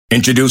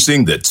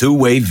Introducing the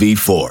Two-Way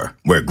V4,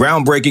 where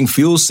groundbreaking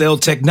fuel cell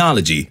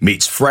technology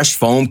meets fresh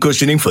foam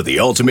cushioning for the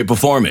ultimate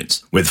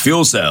performance. With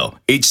Fuel Cell,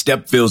 each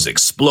step feels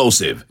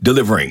explosive,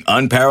 delivering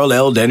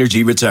unparalleled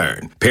energy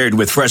return. Paired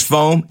with fresh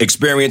foam,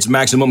 experience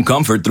maximum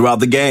comfort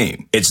throughout the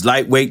game. Its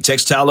lightweight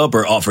textile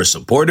upper offers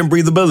support and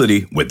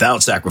breathability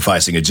without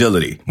sacrificing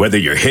agility. Whether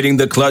you're hitting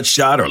the clutch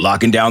shot or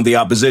locking down the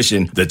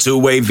opposition, the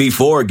Two-Way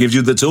V4 gives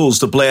you the tools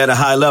to play at a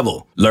high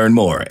level. Learn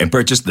more and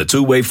purchase the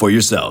Two-Way for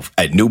yourself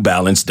at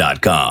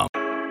newbalance.com.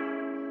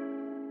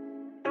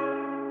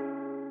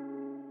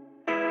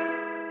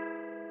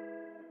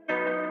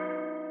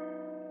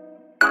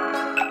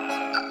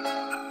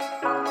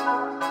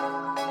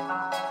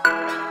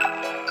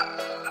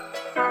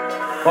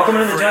 Welcome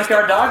to the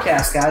Junkyard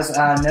Dogcast, guys.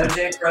 No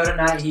Jake Crow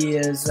tonight. He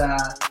is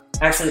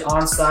actually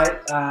on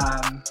site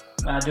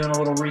doing a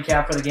little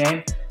recap for the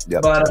game.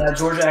 Yep. But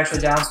Georgia actually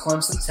downs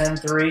Clemson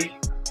 10-3.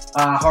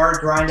 Hard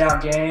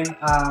grind-out game.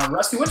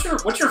 Rusty, what's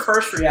your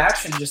first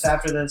reaction just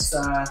after this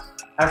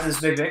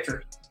big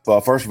victory? Well,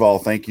 first of all,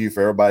 thank you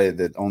for everybody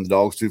that on the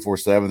Dogs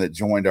 247 that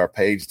joined our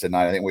page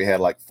tonight. I think we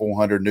had like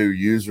 400 new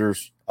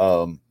users.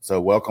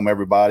 So welcome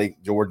everybody.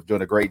 Jordan's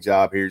doing a great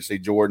job here. You see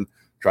Jordan.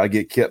 Try to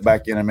get Kip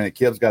back in a minute.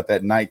 Kip's got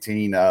that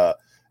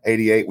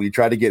 1988. When you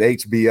tried to get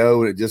HBO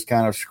and it just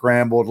kind of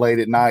scrambled late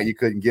at night, you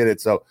couldn't get it.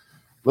 So,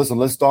 listen,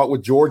 let's start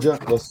with Georgia.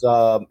 Let's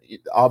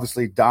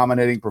obviously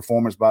dominating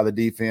performance by the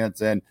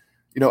defense, and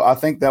I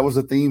think that was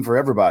a theme for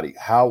everybody.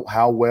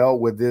 How well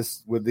with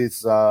this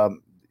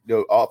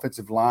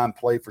offensive line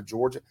play for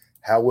Georgia?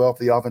 How well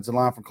the offensive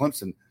line for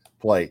Clemson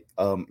play?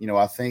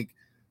 I think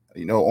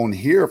on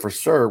here for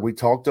sure we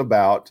talked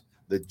about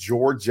the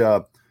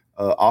Georgia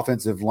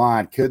offensive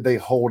line. Could they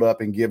hold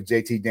up and give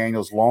JT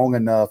Daniels long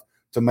enough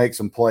to make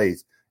some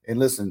plays? And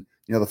listen,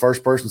 the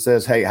first person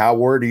says, hey, how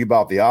worried are you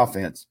about the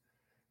offense?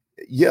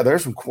 Yeah,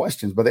 there's some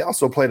questions, but they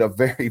also played a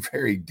very,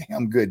 very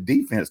damn good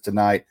defense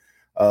tonight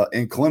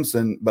in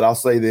Clemson. But I'll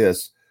say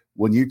this,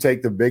 when you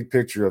take the big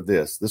picture of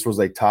this was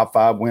a top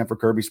 5 win for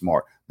Kirby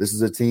Smart. This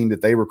is a team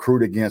that they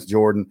recruit against,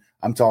 Jordan.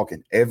 I'm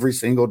talking every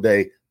single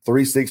day,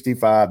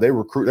 365. They're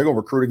going to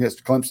recruit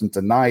against Clemson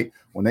tonight.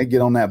 When they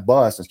get on that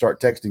bus and start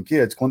texting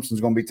kids, Clemson's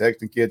going to be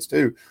texting kids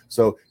too.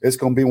 So it's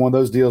going to be one of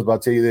those deals. But I'll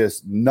tell you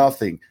this,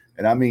 nothing,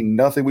 and I mean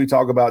nothing we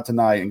talk about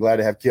tonight, and glad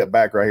to have Kip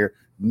back right here,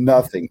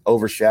 nothing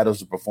overshadows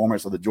the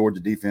performance of the Georgia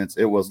defense.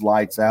 It was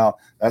lights out.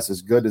 That's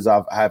as good as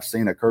I've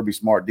seen a Kirby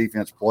Smart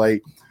defense play.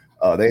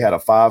 They had a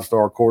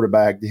 5-star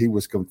quarterback. He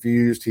was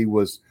confused. He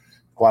was,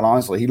 quite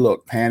honestly, he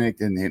looked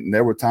panicked, and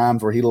there were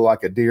times where he looked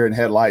like a deer in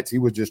headlights. He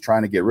was just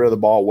trying to get rid of the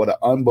ball. What an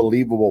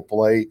unbelievable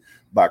play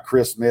by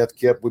Chris Smith.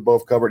 Kip, we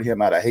both covered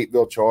him out of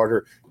Hateville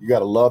Charter. You got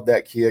to love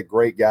that kid.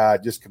 Great guy.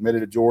 Just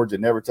committed to Georgia.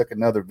 Never took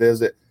another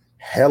visit.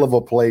 Hell of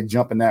a play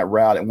jumping that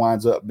route. It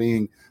winds up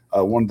being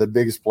one of the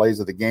biggest plays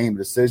of the game.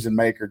 Decision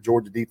maker.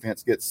 Georgia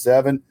defense gets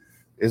 7.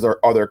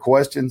 Are there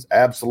questions?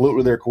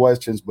 Absolutely there are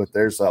questions, but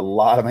there's a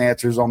lot of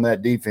answers on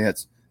that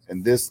defense.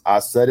 And this, I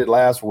said it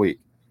last week,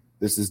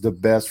 this is the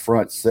best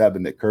front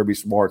 7 that Kirby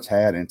Smart's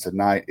had, and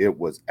tonight it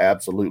was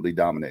absolutely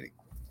dominating.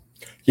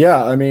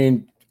 Yeah, I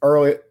mean,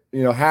 early,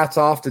 hats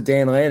off to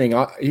Dan Lanning.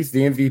 He's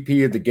the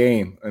MVP of the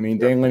game. I mean,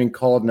 Dan Lanning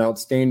called an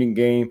outstanding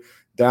game,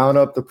 down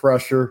up the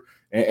pressure,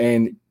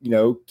 and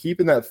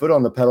keeping that foot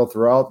on the pedal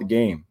throughout the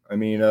game. I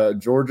mean,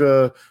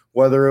 Georgia,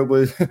 whether it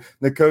was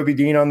Nakobe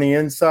Dean on the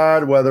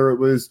inside, whether it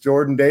was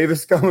Jordan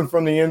Davis coming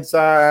from the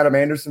inside, Adam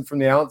Anderson from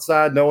the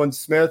outside, Nolan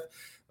Smith,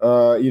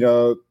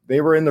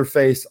 they were in their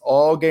face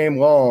all game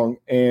long.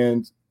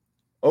 And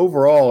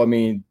overall, I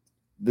mean,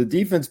 the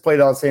defense played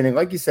outstanding.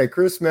 Like you said,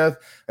 Chris Smith,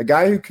 a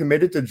guy who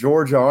committed to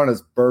Georgia on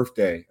his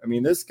birthday. I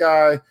mean, this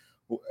guy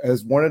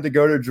has wanted to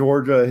go to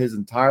Georgia his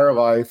entire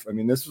life. I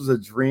mean, this was a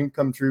dream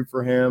come true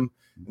for him.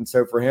 And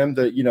so for him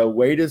to,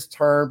 wait his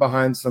turn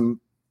behind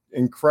some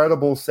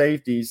incredible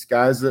safeties,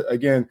 guys that,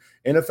 again,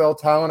 NFL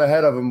talent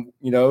ahead of him,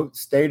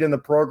 stayed in the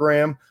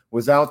program,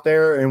 was out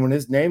there, and when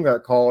his name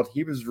got called,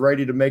 he was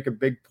ready to make a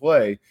big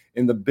play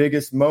in the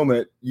biggest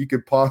moment you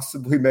could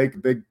possibly make a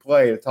big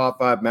play, a top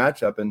 5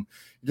 matchup. And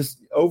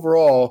just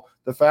overall,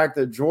 the fact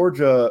that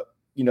Georgia,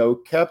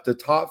 kept a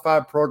top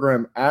 5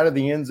 program out of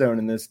the end zone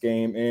in this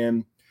game,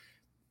 and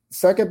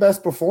second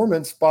best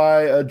performance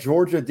by a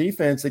Georgia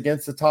defense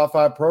against the top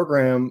 5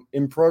 program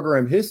in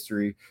program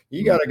history.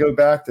 You got to go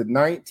back to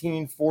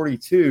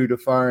 1942 to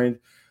find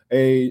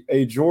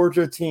a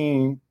Georgia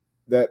team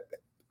that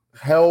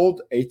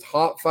held a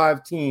top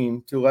 5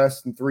 team to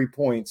less than 3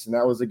 points, and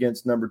that was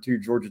against number 2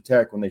 Georgia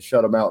Tech when they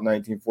shut them out in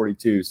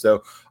 1942.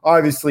 So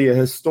obviously a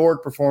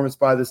historic performance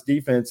by this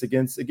defense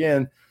against,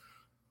 again,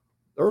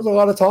 there was a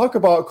lot of talk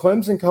about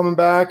Clemson coming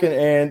back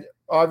and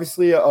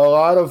obviously a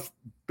lot of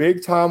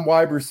big-time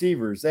wide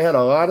receivers. They had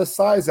a lot of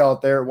size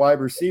out there at wide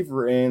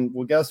receiver, and,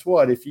 well, guess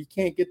what? If you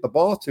can't get the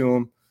ball to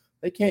them,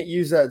 they can't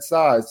use that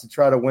size to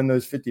try to win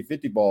those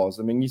 50-50 balls.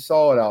 I mean, you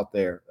saw it out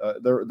there.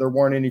 There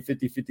weren't any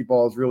 50-50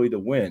 balls really to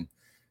win.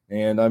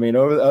 And, I mean,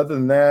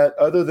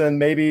 other than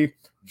maybe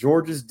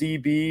Georgia's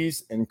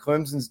DBs and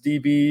Clemson's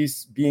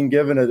DBs being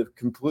given a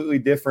completely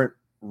different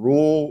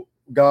rule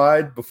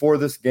guide before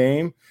this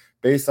game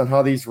based on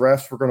how these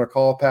refs were going to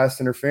call pass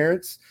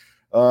interference.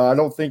 I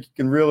don't think you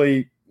can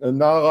really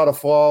not a lot of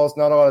flaws,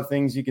 not a lot of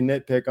things you can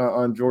nitpick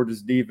on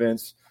Georgia's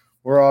defense.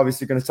 We're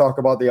obviously going to talk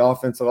about the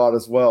offense a lot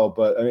as well,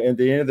 but at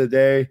the end of the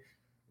day,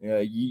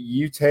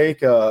 you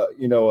take a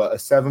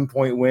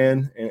 7-point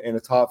win in a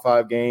top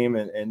 5 game,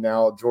 and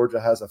now Georgia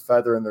has a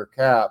feather in their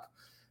cap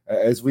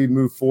as we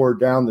move forward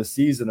down the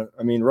season.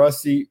 I mean,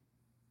 Rusty,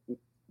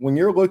 when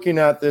you're looking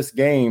at this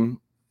game,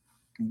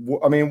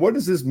 I mean, what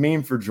does this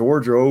mean for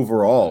Georgia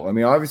overall? I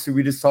mean, obviously,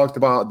 we just talked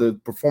about the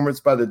performance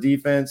by the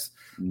defense.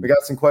 We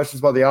got some questions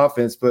about the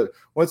offense, but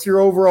what's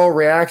your overall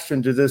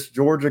reaction to this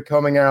Georgia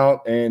coming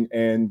out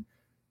and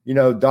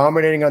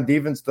dominating on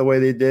defense the way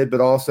they did,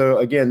 but also,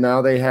 again,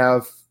 now they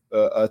have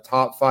a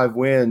top 5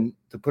 win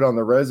to put on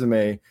the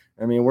resume.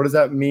 I mean, what does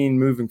that mean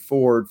moving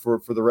forward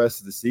for the rest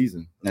of the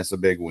season? That's a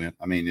big win.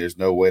 I mean, there's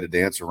no way to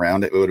dance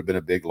around it. It would have been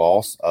a big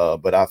loss.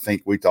 But I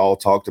think we all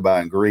talked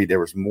about and agreed there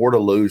was more to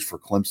lose for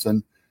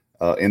Clemson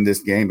in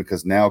this game,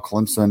 because now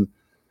Clemson,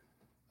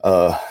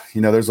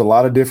 there's a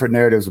lot of different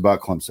narratives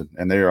about Clemson,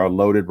 and they are a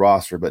loaded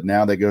roster. But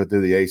now they go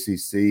through the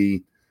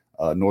ACC.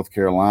 North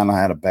Carolina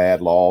had a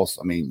bad loss.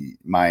 I mean,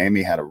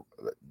 Miami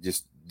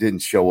just didn't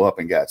show up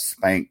and got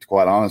spanked,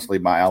 quite honestly,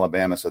 by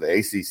Alabama. So the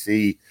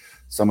ACC,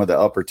 some of the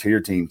upper tier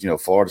teams,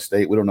 Florida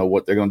State, we don't know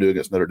what they're going to do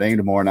against Notre Dame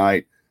tomorrow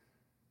night.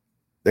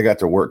 They got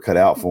their work cut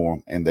out for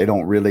them, and they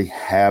don't really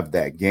have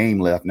that game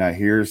left. Now,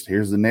 here's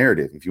the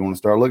narrative. If you want to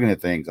start looking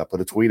at things, I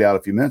put a tweet out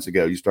a few minutes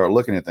ago. You start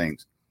looking at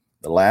things.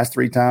 The last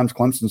 3 times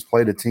Clemson's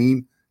played a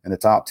team in the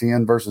top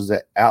 10 versus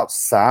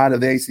outside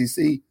of the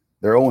ACC,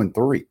 they're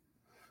 0-3.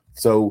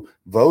 So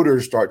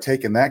voters start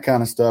taking that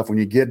kind of stuff. When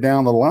you get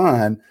down the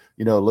line,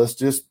 let's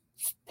just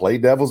play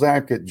devil's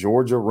advocate.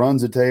 Georgia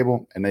runs the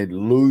table and they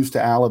lose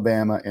to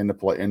Alabama in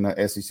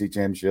the SEC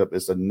championship.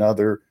 It's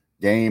another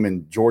game,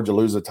 and Georgia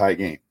loses a tight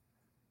game.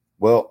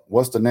 Well,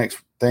 what's the next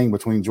thing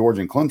between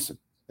Georgia and Clemson?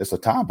 It's a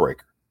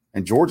tiebreaker,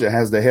 and Georgia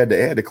has the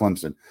head-to-head to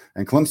Clemson,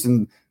 and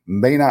Clemson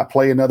may not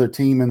play another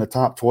team in the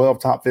top 12,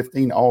 top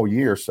 15 all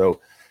year. So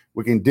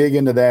we can dig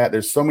into that.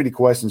 There's so many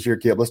questions here,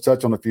 Kip. Let's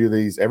touch on a few of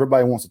these.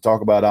 Everybody wants to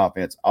talk about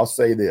offense. I'll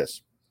say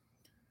this.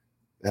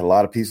 They had a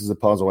lot of pieces of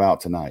puzzle out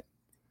tonight.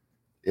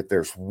 If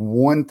there's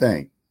one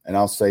thing, and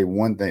I'll say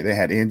one thing, they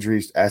had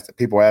injuries.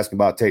 People were asking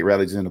about Tate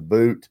Ratledge in the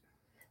boot.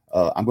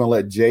 I'm going to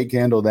let Jake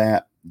handle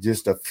that.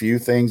 Just a few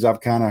things I've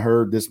kind of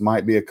heard. This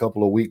might be a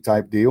couple of week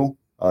type deal.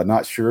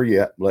 Not sure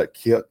yet. Let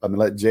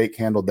Jake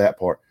handle that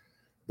part.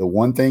 The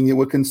one thing that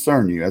would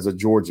concern you as a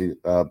Georgia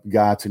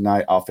guy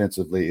tonight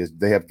offensively is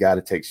they have got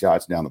to take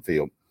shots down the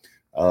field.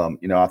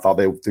 I thought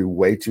they threw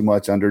way too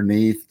much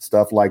underneath,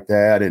 stuff like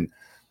that. And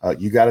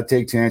you got to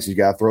take chances. You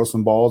got to throw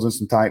some balls in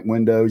some tight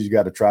windows. You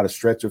got to try to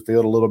stretch your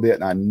field a little bit.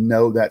 And I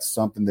know that's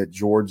something that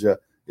Georgia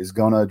is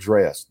going to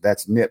address.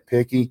 That's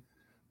nitpicky,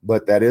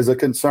 but that is a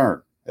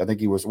concern. I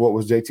think what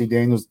was JT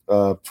Daniels,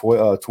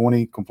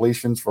 20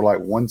 completions for like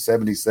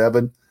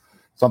 177,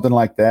 something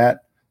like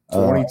that.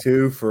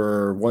 22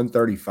 for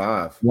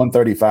 135.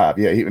 135.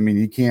 Yeah.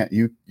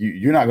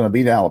 You're not going to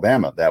beat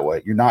Alabama that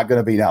way. You're not going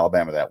to beat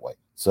Alabama that way.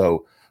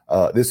 So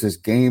this is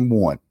game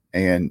 1.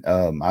 And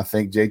I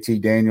think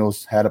JT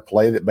Daniels had a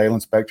play that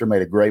Balin Spector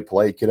made a great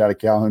play. Kid out of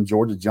Calhoun,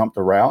 Georgia, jumped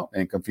the route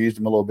and confused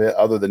him a little bit.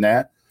 Other than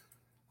that,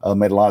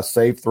 made a lot of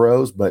safe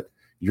throws, but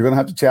you're going to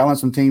have to challenge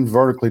some teams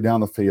vertically down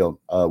the field.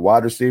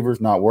 Wide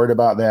receivers, not worried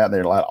about that.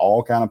 They let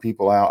all kind of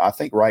people out. I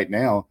think right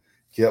now,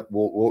 Kip,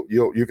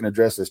 you can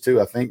address this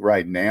too. I think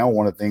right now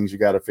one of the things you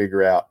got to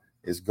figure out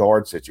is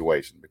guard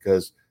situation,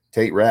 because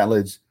Tate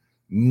Ratledge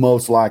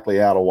most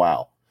likely out a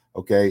while,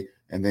 okay?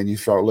 And then you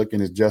start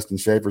looking at Justin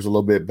Schaefer's a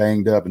little bit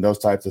banged up and those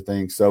types of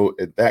things. So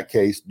in that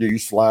case, do you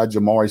slide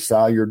Jamari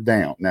Salyer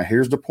down? Now,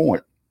 here's the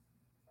point.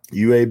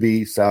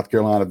 UAB, South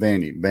Carolina,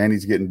 Vandy.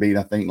 Vandy's getting beat,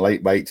 I think,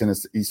 late by East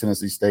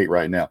Tennessee State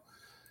right now.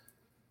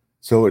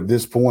 So at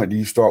this point, do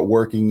you start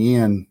working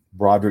in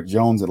Broderick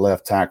Jones at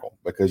left tackle,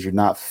 because you're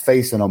not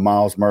facing a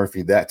Miles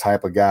Murphy, that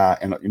type of guy,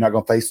 and you're not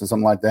going to face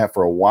something like that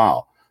for a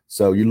while.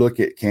 So you look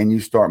at, can you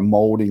start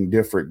molding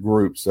different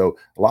groups? So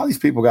a lot of these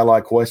people got a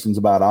lot of questions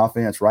about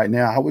offense right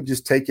now. I would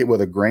just take it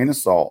with a grain of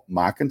salt.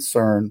 My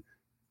concern,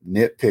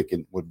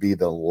 nitpicking, would be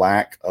the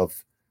lack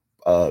of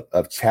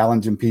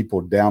challenging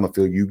people down the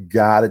field. You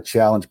got to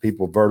challenge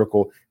people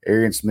vertical.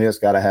 Arian Smith's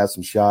got to have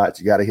some shots.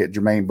 You got to hit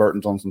Jermaine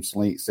Burton's on some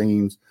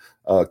seams.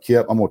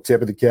 Kip, I'm going to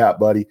tip of the cap,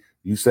 buddy.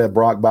 You said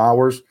Brock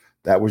Bowers.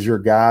 That was your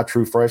guy,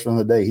 true freshman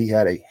of the day. He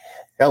had a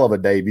hell of a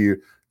debut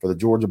for the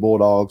Georgia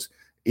Bulldogs.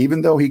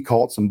 Even though he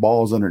caught some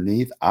balls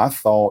underneath, I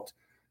thought,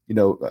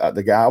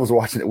 the guy I was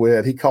watching it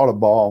with, he caught a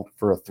ball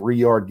for a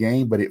 3-yard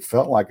gain, but it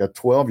felt like a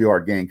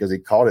 12-yard gain because he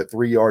caught it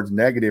 3 yards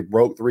negative,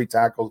 broke 3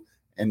 tackles,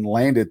 and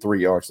landed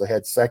 3 yards. They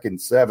had 2nd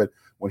and 7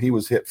 when he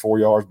was hit 4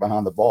 yards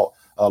behind the ball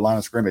line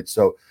of scrimmage.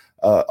 So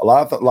a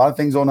lot of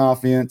things on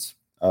offense.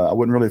 I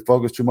wouldn't really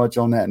focus too much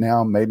on that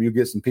now. Maybe you'll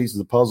get some pieces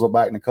of puzzle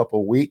back in a couple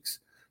of weeks,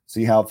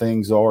 see how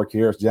things are.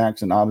 Kearis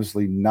Jackson,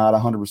 obviously not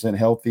 100%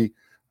 healthy.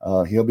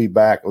 He'll be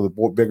back with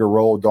a bigger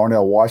role.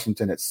 Darnell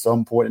Washington at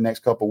some point in the next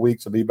couple of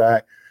weeks will be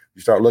back.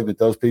 you start looking at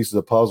those pieces of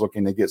the puzzle.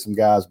 Can they get some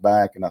guys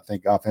back? And I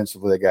think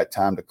offensively they got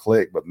time to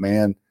click. But,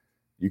 man,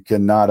 you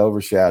cannot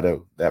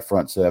overshadow that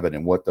front seven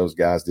and what those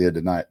guys did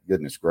tonight.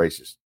 Goodness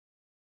gracious.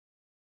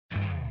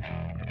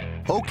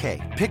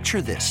 Okay,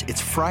 picture this.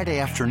 It's Friday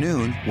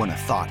afternoon when a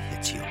thought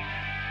hits you.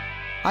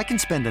 I can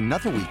spend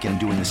another weekend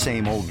doing the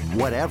same old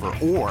whatever,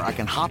 or I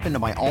can hop into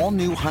my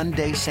all-new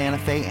Hyundai Santa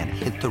Fe and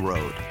hit the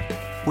road.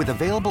 With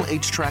available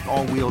H-Track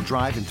all-wheel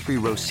drive and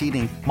 3-row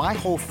seating, my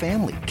whole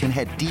family can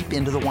head deep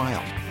into the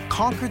wild.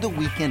 Conquer the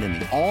weekend in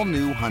the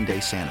all-new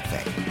Hyundai Santa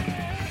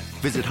Fe.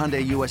 Visit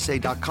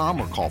HyundaiUSA.com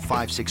or call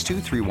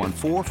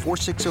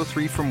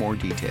 562-314-4603 for more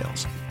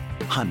details.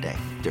 Hyundai,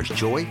 there's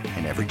joy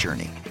in every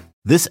journey.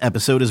 This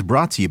episode is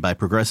brought to you by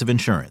Progressive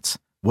Insurance.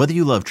 Whether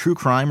you love true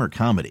crime or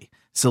comedy,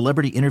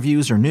 celebrity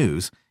interviews or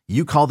news,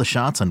 you call the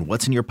shots on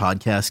what's in your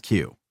podcast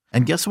queue.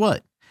 And guess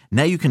what?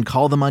 Now you can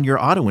call them on your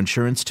auto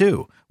insurance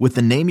too with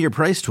the Name Your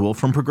Price tool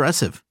from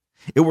Progressive.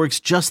 It works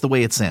just the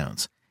way it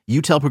sounds.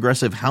 You tell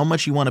Progressive how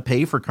much you want to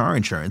pay for car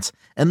insurance,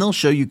 and they'll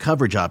show you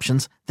coverage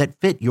options that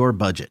fit your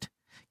budget.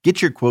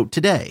 Get your quote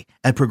today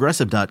at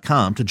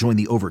Progressive.com to join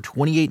the over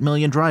 28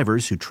 million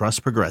drivers who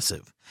trust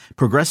Progressive.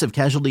 Progressive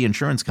Casualty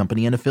Insurance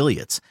Company and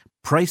Affiliates.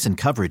 Price and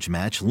coverage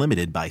match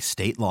limited by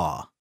state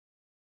law.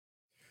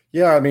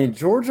 Yeah, I mean,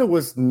 Georgia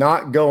was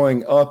not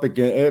going up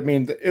again. I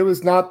mean, it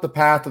was not the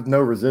path of no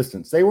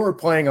resistance. They weren't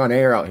playing on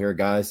air out here,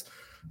 guys.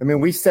 I mean,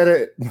 we said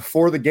it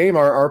before the game.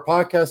 Our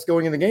podcast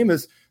going in the game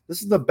is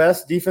this is the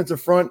best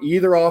defensive front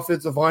either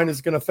offensive line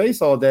is going to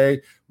face all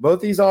day. Both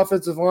these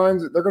offensive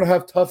lines, they're going to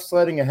have tough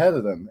sledding ahead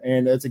of them.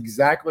 And that's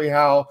exactly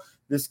how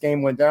this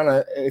game went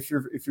down. If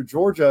you're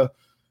Georgia,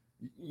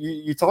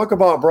 you talk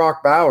about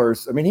Brock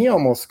Bowers. I mean, he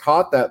almost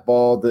caught that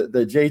ball that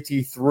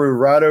JT threw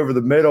right over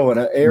the middle, and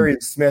Arian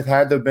Smith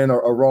had to have been a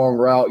wrong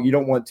route. You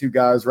don't want two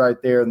guys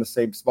right there in the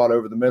same spot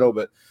over the middle.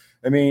 But,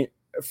 I mean,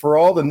 for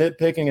all the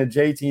nitpicking of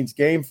JT's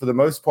game, for the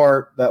most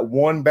part, that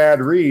one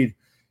bad read,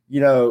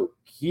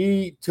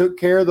 he took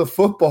care of the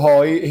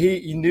football.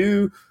 He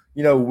knew,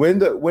 when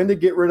to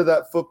get rid of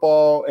that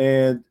football.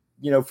 And,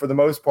 for the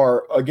most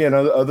part, again,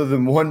 other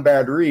than one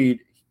bad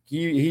read,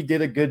 he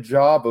did a good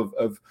job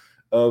of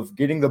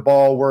getting the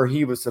ball where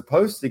he was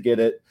supposed to get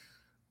it.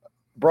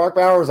 Brock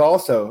Bowers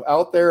also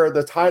out there,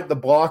 the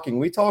blocking.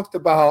 We talked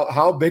about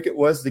how big it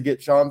was to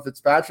get Sean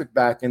Fitzpatrick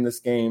back in this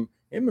game.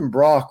 Him and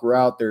Brock were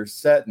out there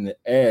setting the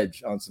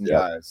edge on some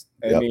guys.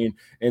 I mean,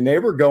 and they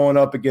were going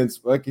up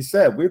against, like you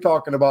said, we were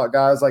talking about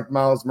guys like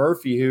Myles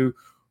Murphy, who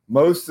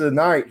most of the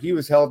night he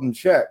was held in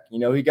check.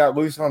 He got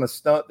loose on a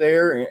stunt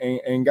there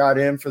and got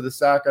in for the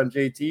sack on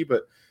JT,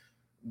 but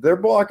they're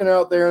blocking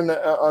out there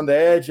on the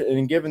edge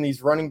and giving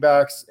these running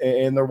backs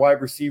and their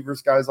wide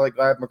receivers, guys like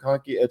Ladd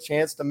McConkey, a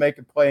chance to make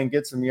a play and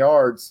get some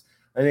yards.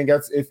 I think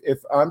that's if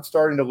I'm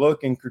starting to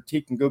look and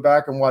critique and go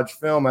back and watch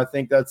film, I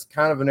think that's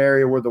kind of an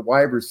area where the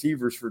wide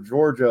receivers for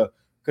Georgia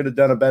could have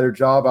done a better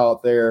job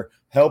out there,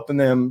 helping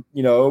them.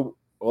 A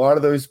lot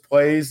of those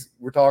plays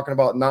we're talking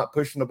about not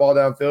pushing the ball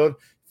downfield.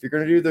 If you're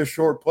going to do those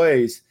short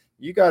plays,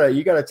 you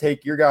gotta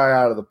take your guy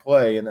out of the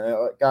play. And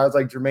guys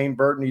like Jermaine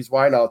Burton, these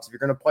wideouts, if you're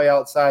going to play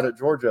outside at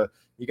Georgia,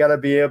 you got to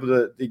be able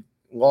to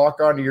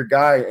lock onto your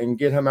guy and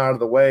get him out of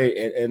the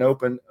way and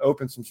open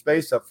some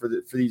space up for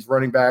these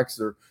running backs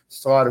or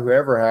slot or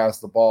whoever has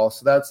the ball.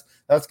 So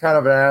that's kind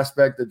of an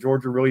aspect that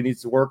Georgia really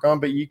needs to work on.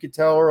 But you could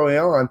tell early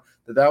on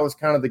that was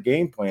kind of the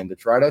game plan, to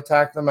try to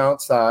attack them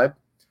outside.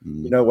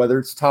 Whether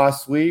it's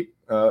toss sweep,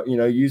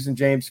 using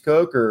James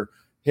Cook or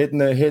hitting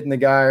the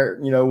guy,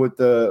 with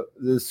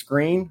the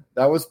screen.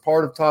 That was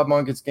part of Todd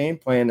Monken's game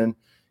plan, and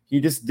he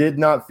just did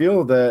not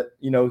feel that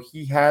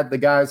he had the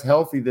guys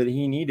healthy that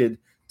he needed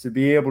to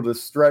be able to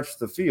stretch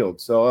the field.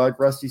 So like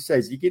Rusty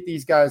says, you get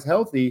these guys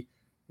healthy,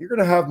 you're going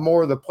to have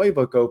more of the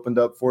playbook opened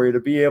up for you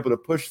to be able to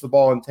push the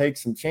ball and take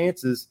some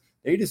chances.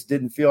 They just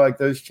didn't feel like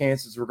those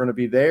chances were going to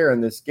be there in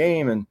this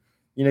game. And,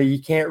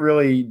 you can't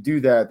really do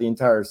that the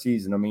entire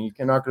season. I mean,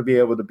 you're not going to be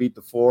able to beat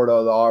the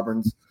Florida, the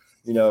Auburns.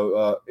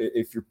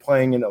 If you're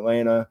playing in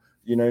Atlanta,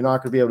 you're not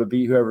going to be able to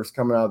beat whoever's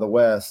coming out of the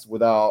West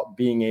without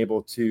being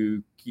able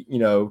to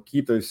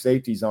keep those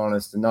safeties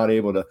honest and not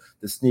able to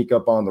sneak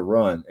up on the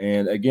run.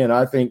 And again,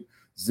 I think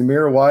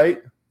Zamir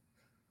White,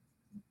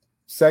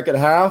 second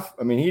half,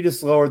 I mean, he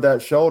just lowered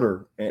that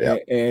shoulder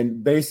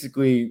and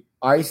basically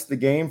iced the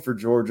game for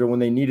Georgia when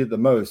they needed the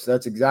most.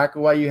 That's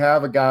exactly why you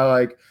have a guy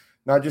like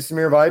not just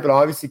Zamir White, but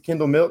obviously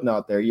Kendall Milton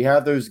out there. You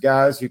have those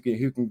guys who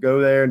can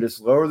go there and just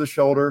lower the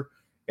shoulder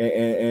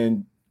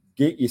and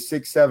get you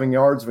 6-7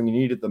 yards when you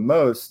need it the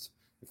most.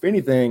 If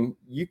anything,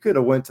 you could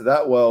have went to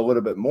that well a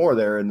little bit more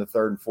there in the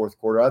third and fourth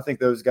quarter. I think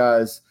those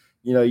guys,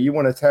 you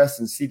want to test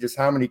and see just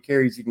how many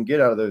carries you can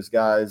get out of those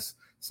guys.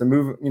 So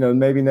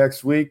maybe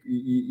next week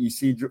you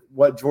see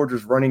what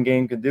Georgia's running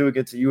game can do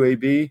against the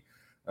UAB.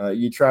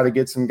 You try to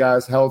get some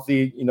guys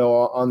healthy,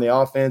 on the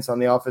offense, on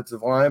the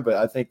offensive line. But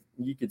I think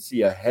you could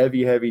see a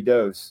heavy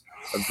dose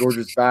of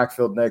Georgia's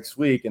backfield next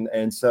week.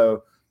 And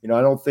so, I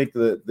don't think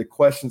the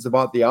questions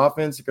about the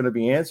offense are going to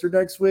be answered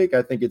next week.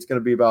 I think it's going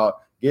to be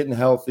about getting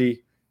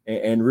healthy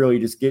and really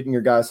just getting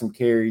your guys some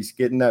carries,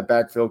 getting that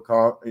backfield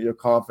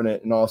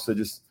confident, and also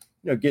just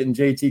getting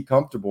JT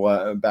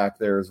comfortable back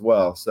there as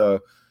well. So,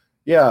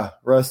 yeah,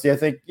 Rusty, I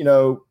think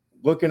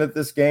looking at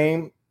this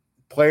game,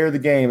 player of the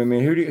game. I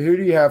mean, who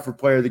do you have for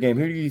player of the game?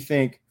 Who do you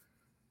think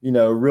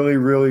really,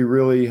 really,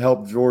 really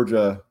helped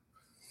Georgia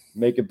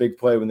make a big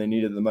play when they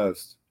needed it the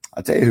most?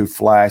 I tell you who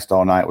flashed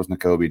all night was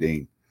Nakobe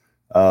Dean.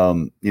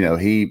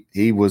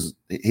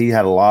 He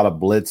had a lot of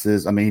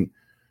blitzes. I mean,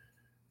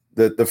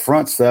 the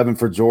front seven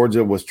for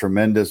Georgia was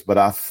tremendous, but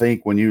I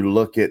think when you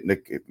look at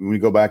when you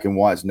go back and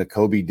watch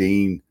Nakobe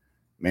Dean,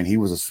 man, he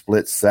was a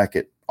split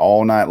second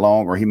all night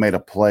long, or he made a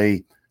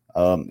play.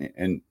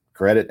 And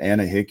credit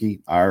Anna Hickey,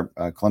 our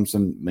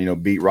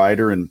Clemson beat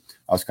writer, and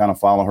I was kind of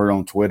following her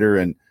on Twitter,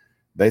 and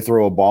they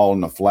throw a ball in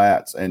the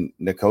flats, and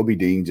Nakobe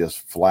Dean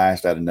just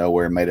flashed out of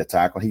nowhere and made a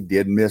tackle. He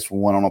did miss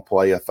one on a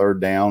play, a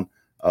third down,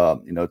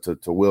 to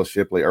Will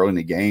Shipley early in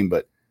the game.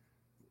 But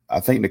I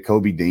think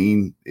Nakobe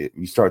Dean,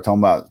 you start talking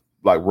about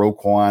like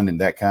Roquan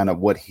and that kind of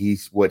what he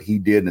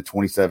did in the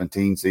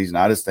 2017 season.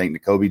 I just think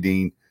Nakobe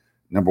Dean,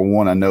 number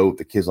one, I know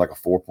the kid's like a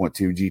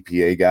 4.2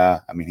 GPA guy.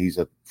 I mean, he's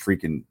a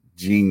freaking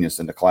genius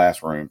in the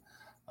classroom.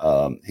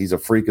 He's a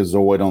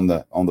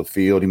freakazoid on the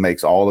field. He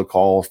makes all the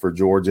calls for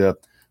Georgia.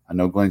 I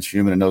know Glenn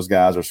Schumann and those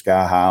guys are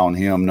sky high on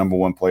him, number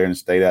one player in the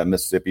state out of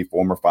Mississippi,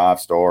 former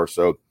 5-star.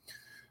 So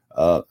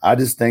I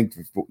just think,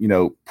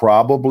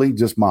 probably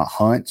just my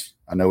hunch.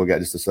 I know we got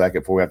just a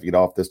second before we have to get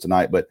off this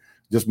tonight, but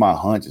just my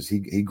hunch is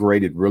he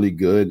graded really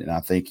good, and I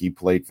think he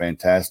played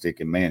fantastic.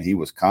 And, man, he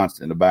was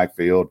constant in the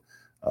backfield.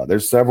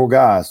 There's several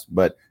guys,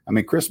 but, I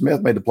mean, Chris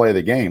Smith made the play of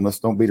the game. Let's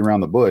don't beat around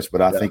the bush.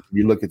 But I think if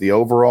you look at the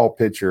overall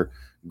picture,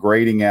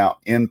 grading out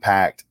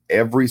impact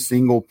every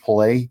single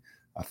play,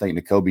 I think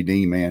Nakobe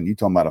Dean, man, you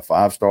talking about a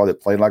 5-star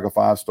that played like a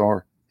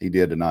 5-star, he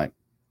did tonight.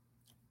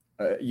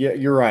 Yeah,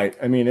 you're right.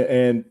 I mean,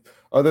 and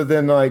other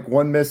than like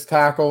one missed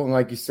tackle, and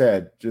like you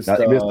said, just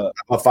a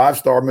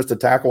 5-star missed a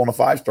tackle on a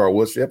 5-star.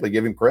 Will Shipley,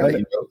 give him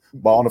credit.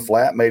 Ball in the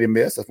flat, made him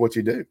miss. That's what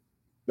you do.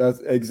 That's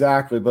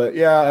exactly. But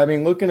yeah, I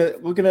mean, looking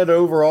at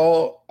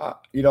overall,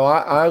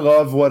 I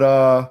love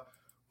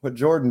what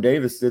Jordan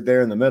Davis did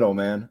there in the middle,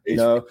 man. He's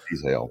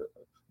hell.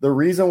 The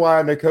reason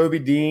why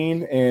Nakobe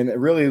Dean and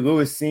really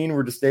Lewis Cine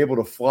were just able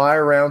to fly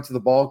around to the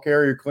ball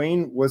carrier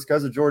clean was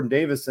because of Jordan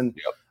Davis. And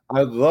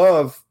I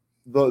love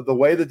the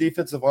way the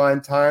defensive line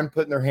timed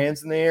putting their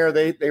hands in the air.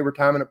 They were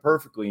timing it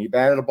perfectly. He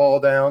batted a ball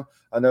down.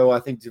 I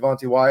think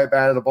Devontae Wyatt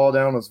batted a ball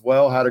down as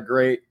well. Had a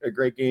great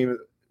game.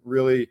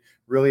 Really,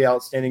 really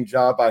outstanding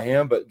job by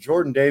him. But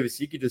Jordan Davis,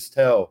 you could just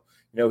tell,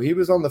 he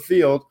was on the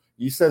field.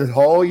 You said it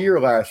all year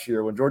last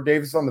year. When Jordan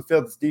Davis is on the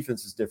field, this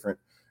defense is different.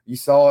 You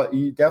saw it.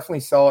 You definitely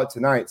saw it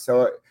tonight.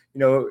 So,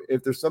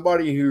 if there's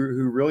somebody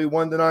who really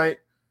won tonight,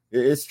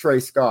 it's Trey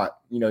Scott.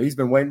 He's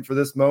been waiting for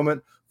this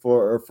moment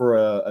for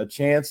a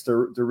chance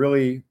to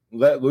really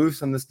let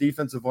loose on this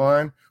defensive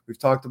line. We've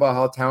talked about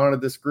how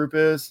talented this group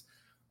is.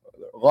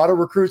 A lot of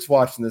recruits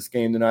watching this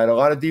game tonight, a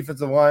lot of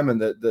defensive linemen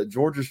that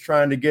Georgia's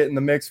trying to get in the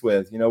mix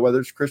with, whether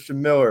it's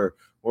Christian Miller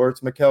or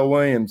it's Mikael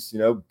Williams,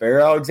 Bear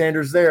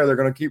Alexander's there. They're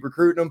going to keep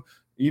recruiting them.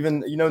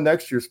 Even,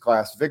 next year's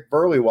class, Vic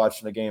Burley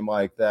watching a game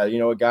like that,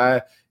 a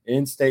guy,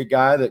 in-state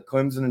guy that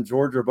Clemson and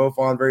Georgia are both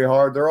on very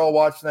hard. They're all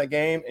watching that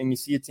game, and you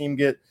see a team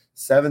get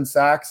 7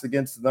 sacks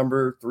against the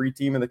number 3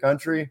 team in the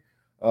country.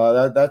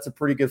 That's a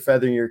pretty good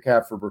feather in your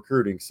cap for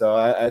recruiting. So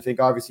I think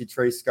obviously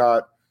Trey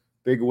Scott,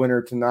 big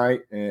winner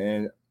tonight,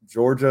 and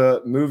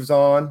Georgia moves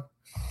on,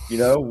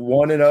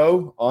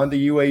 1-0 on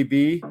the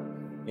UAB.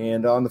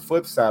 And on the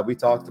flip side, we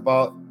talked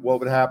about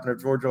what would happen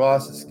if Georgia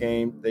lost this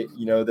game.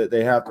 That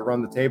they have to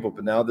run the table.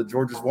 But now that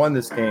Georgia's won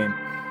this game,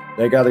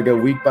 they got to go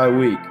week by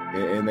week,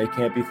 and they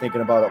can't be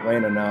thinking about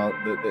Atlanta now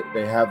that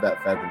they have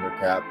that feather in their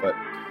cap. But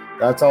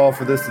that's all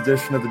for this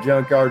edition of the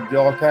Junkyard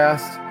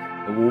Dogcast.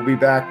 And we'll be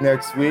back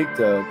next week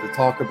to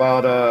talk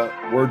about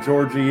where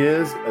Georgia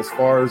is as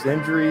far as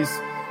injuries,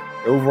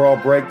 overall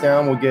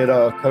breakdown. We'll get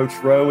Coach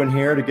Rowe in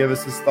here to give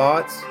us his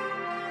thoughts.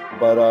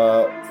 But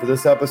for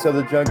this episode of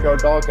the Junkyard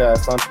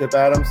Dogcast, I'm Kip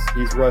Adams.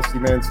 He's Rusty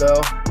Mansell.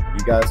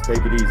 You guys take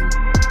it easy.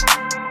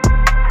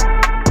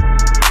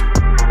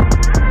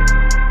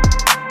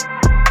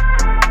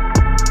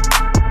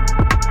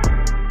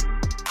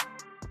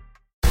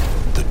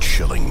 The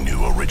chilling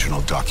new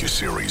original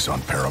docuseries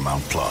on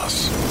Paramount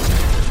Plus.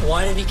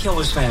 Why did he kill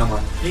his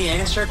family? The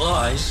answer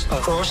lies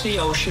across the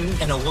ocean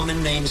in a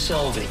woman named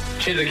Sylvie.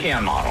 She's a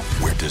CAN model.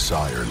 Where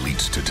desire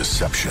leads to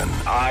deception.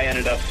 I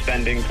ended up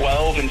spending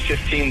 $12,000 and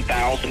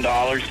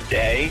 $15,000 a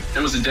day. It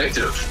was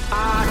addictive.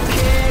 I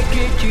can't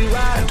get you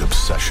out. And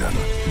obsession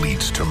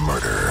leads to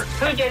murder.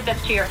 Who did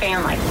this to your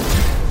family?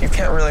 You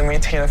can't really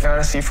maintain a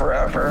fantasy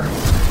forever.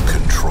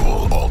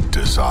 Control Alt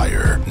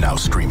Desire. Now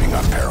streaming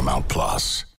on Paramount Plus.